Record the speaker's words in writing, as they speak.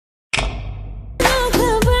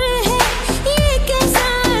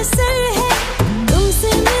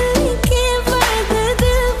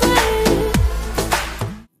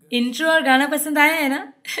Intro और गाना पसंद आया है ना?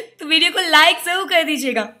 तो वीडियो को लाइक जरूर कर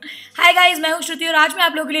दीजिएगा। हाय गाइस, मैं हूँ श्रुति और आज मैं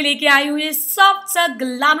आप लोगों के लिए लेके आई हूँ ये सॉफ्ट सा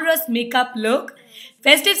glamorous makeup look.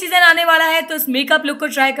 Festive season आने वाला है तो इस मेकअप लुक को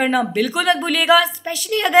ट्राई करना बिल्कुल मत भूलिएगा,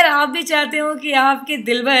 स्पेशली अगर आप भी चाहते हो कि आपके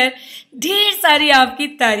दिल भर ढेर सारी आपकी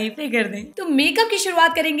तारीफें कर दें। तो मेकअप की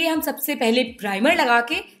शुरुआत करेंगे हम सबसे पहले प्राइमर लगा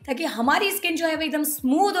के, ताकि हमारी स्किन जो है वो एकदम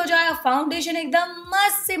स्मूथ हो जाए, फाउंडेशन एकदम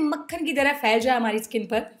मस्त से मक्खन की तरह फैल जाए हमारी स्किन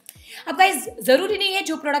पर। अब गाइस, जरूरी नहीं है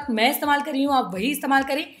जो प्रोडक्ट मैं इस्तेमाल कर रही हूँ आप वही इस्तेमाल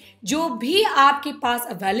करें, जो भी आपके पास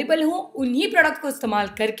अवेलेबल हो उन्हीं प्रोडक्ट को इस्तेमाल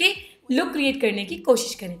करके लुक क्रिएट करने की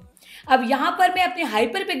कोशिश करें। अब यहाँ पर मैं अपने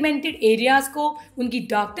हाइपर पिगमेंटेड एरियाज को, उनकी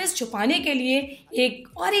डार्कनेस छुपाने के लिए एक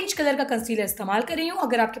ऑरेंज कलर का कंसीलर इस्तेमाल कर रही हूँ।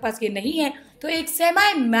 अगर आपके पास ये नहीं है तो एक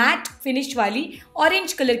सेमी मैट फिनिश वाली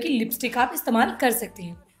ऑरेंज कलर की लिपस्टिक आप इस्तेमाल कर सकते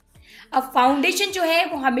हैं। अब फाउंडेशन जो है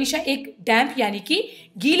वो हमेशा एक डैम्प यानी कि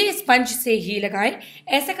गीले स्पंज से ही लगाएं।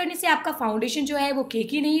 ऐसा करने से आपका फाउंडेशन जो है वो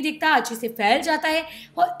केकी नहीं दिखता, अच्छे से फैल जाता है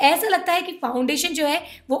और ऐसा लगता है कि फाउंडेशन जो है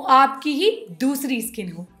वो आपकी ही दूसरी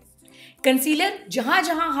स्किन हो। कंसीलर जहाँ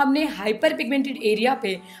जहाँ हमने हाइपर पिगमेंटेड एरिया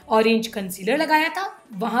पे ऑरेंज कंसीलर लगाया था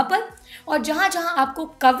वहाँ पर, और जहाँ जहाँ आपको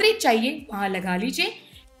कवरेज चाहिए वहाँ लगा लीजिए।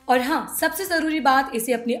 और हाँ, सबसे ज़रूरी बात,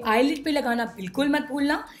 इसे अपने आईलिड पे लगाना बिल्कुल मत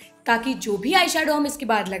भूलना, ताकि जो भी आई शेडो हम इसके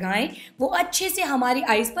बाद लगाएं वो अच्छे से हमारी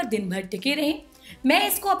आईज पर दिन भर टिके रहें। मैं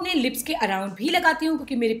इसको अपने लिप्स के अराउंड भी लगाती हूँ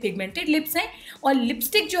क्योंकि मेरे पिगमेंटेड लिप्स हैं और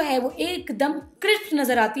लिपस्टिक जो है वो एकदम क्रिस्प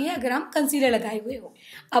नजर आती है अगर हम कंसीलर लगाए हुए हो।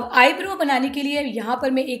 अब आईब्रो बनाने के लिए यहाँ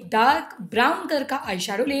पर मैं एक डार्क ब्राउन कलर का आई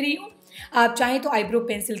शेडो ले रही हूँ। आप चाहें तो आईब्रो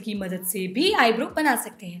पेंसिल की मदद से भी आईब्रो बना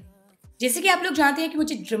सकते हैं। जैसे कि आप लोग जानते हैं कि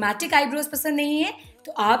मुझे ड्रामेटिक आईब्रोज पसंद नहीं है,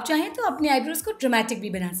 तो आप चाहें तो अपने आईब्रोज को ड्रामेटिक भी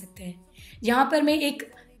बना सकते हैं। यहाँ पर मैं एक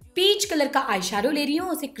पीच कलर का आई शेडो ले रही हूँ,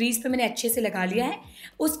 उसे क्रीज पे मैंने अच्छे से लगा लिया है।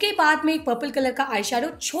 उसके बाद मैं एक पर्पल कलर का आई शेडो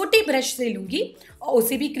छोटे ब्रश से लूंगी और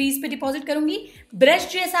उसे भी क्रीज पे डिपॉजिट करूंगी। ब्रश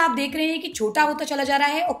जैसा आप देख रहे हैं कि छोटा होता चला जा रहा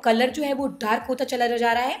है और कलर जो है वो डार्क होता चला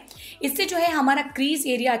जा रहा है। इससे जो है हमारा क्रीज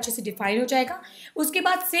एरिया अच्छे से डिफाइन हो जाएगा। उसके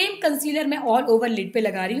बाद सेम कंसीलर मैं ऑल ओवर लिड पे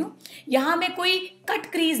लगा रही हूँ। यहाँ मैं कोई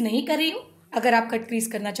कट क्रीज नहीं कर रही हूँ। अगर आप कट क्रीज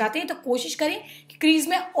करना चाहते हैं तो कोशिश करें कि क्रीज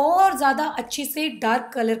में और ज़्यादा अच्छे से डार्क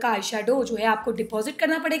कलर का आई शेडो जो है आपको डिपॉजिट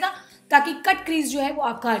करना पड़ेगा, ताकि कट क्रीज जो है वो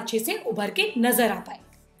आपका अच्छे से उभर के नजर आ पाए।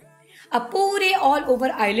 अब पूरे ऑल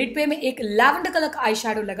ओवर आईलिड पे मैं एक लैवेंडर कलर का आई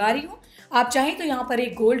शेडो लगा रही हूँ। आप चाहें तो यहाँ पर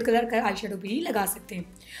एक गोल्ड कलर का आई शेडो भी लगा सकते हैं।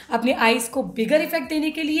 अपने आईज को बिगर इफेक्ट देने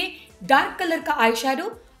के लिए डार्क कलर का आई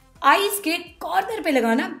शेडो आईज के कॉर्नर पे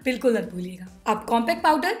लगाना बिल्कुल मत भूलिएगा। आप कॉम्पैक्ट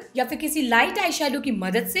पाउडर या फिर किसी लाइट आई शेडो की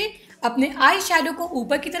मदद से अपने आई शेडो को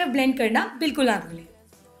ऊपर की तरफ ब्लेंड करना बिल्कुल ना भूलें।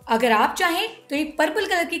 अगर आप चाहें तो एक पर्पल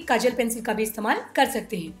कलर की काजल पेंसिल का भी इस्तेमाल कर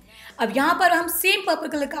सकते हैं। अब यहाँ पर हम सेम पर्पल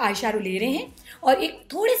कलर का आई शेडो ले रहे हैं और एक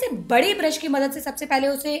थोड़े से बड़े ब्रश की मदद से सबसे पहले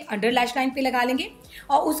उसे अंडर लैश लाइन पे लगा लेंगे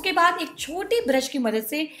और उसके बाद एक छोटे ब्रश की मदद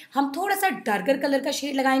से हम थोड़ा सा डार्कर कलर का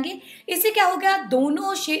शेड लगाएंगे। इससे क्या हो गया,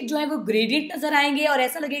 दोनों शेड जो है वो ग्रेडियंट नजर आएंगे और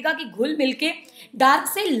ऐसा लगेगा कि घुल मिल के डार्क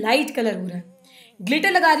से लाइट कलर हो रहा है।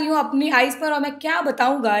 ग्लिटर लगा रही हूँ अपनी आईज पर और मैं क्या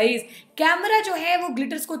बताऊँ गाइस, कैमरा जो है वो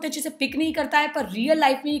ग्लिटर्स को उतने अच्छे से पिक नहीं करता है, पर रियल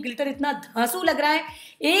लाइफ में ये ग्लिटर इतना धांसू लग रहा है।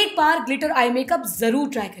 एक बार ग्लिटर आई मेकअप जरूर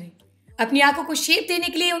ट्राई करें। अपनी आंखों को शेप देने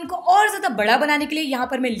के लिए, उनको और ज्यादा बड़ा बनाने के लिए यहाँ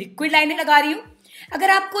पर मैं लिक्विड लाइनर लगा रही हूँ। अगर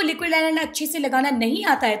आपको लिक्विड लाइनर अच्छे से लगाना नहीं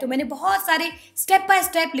आता है तो मैंने बहुत सारे step by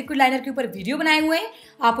step liquid liner के ऊपर वीडियो बनाए हुए हैं,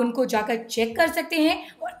 आप उनको जाकर चेक कर सकते हैं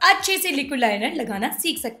और अच्छे से लिक्विड लाइनर लगाना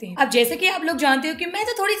सीख सकते हैं। अब जैसे कि आप लोग जानते हो कि मैं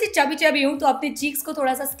तो थोड़ी सी चबी चबी हूँ, तो अपने चीक्स को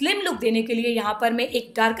थोड़ा सा स्लिम लुक देने के लिए यहाँ पर मैं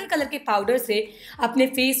एक डार्कर कलर के पाउडर से अपने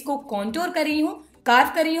फेस को कॉन्टोर कर रही हूँ,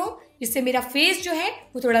 कार्व कर रही हूँ, जिससे मेरा फेस जो है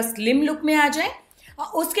वो थोड़ा स्लिम लुक में आ जाए। और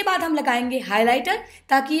उसके बाद हम लगाएंगे हाइलाइटर,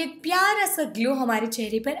 ताकि एक प्यारा सा ग्लो हमारे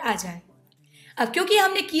चेहरे पर आ जाए। अब क्योंकि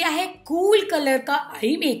हमने किया है कूल कलर का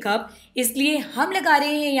आई मेकअप, इसलिए हम लगा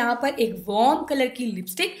रहे हैं यहाँ पर एक वार्म कलर की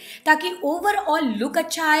लिपस्टिक, ताकि ओवरऑल लुक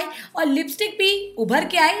अच्छा आए और लिपस्टिक भी उभर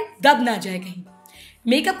के आए, दब ना जाए कहीं।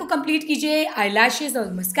 मेकअप को कंप्लीट कीजिए आईलैशेस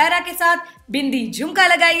और मस्कारा के साथ, बिंदी झुमका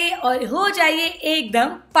लगाइए और हो जाइए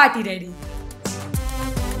एकदम party ready.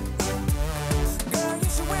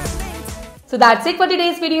 So that's it for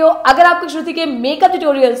today's video। अगर आपको श्रुति के मेकअप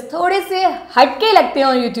ट्यूटोरियल्स थोड़े से हटके लगते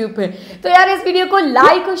हैं यूट्यूब पे, तो यार इस वीडियो को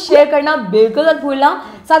लाइक और शेयर करना बिल्कुल मत भूलना।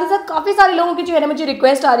 साथ ही साथ काफ़ी सारे लोगों की जो है ना मुझे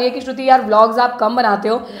रिक्वेस्ट आ रही है कि श्रुति यार व्लॉग्स आप कम बनाते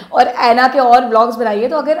हो और ऐना के और व्लॉग्स बनाइए।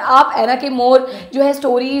 तो अगर आप ऐना के मोर जो है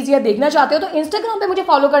स्टोरीज या देखना चाहते हो तो इंस्टाग्राम पे मुझे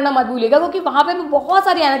फॉलो करना मत भूलिएगा, क्योंकि वहाँ पे मैं बहुत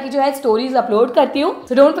सारी ऐना की जो है स्टोरीज अपलोड करती हूँ।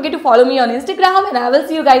 So don't forget to follow me on Instagram and I will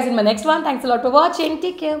see you guys in my next one. Thanks a lot for watching.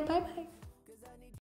 Take care, bye bye.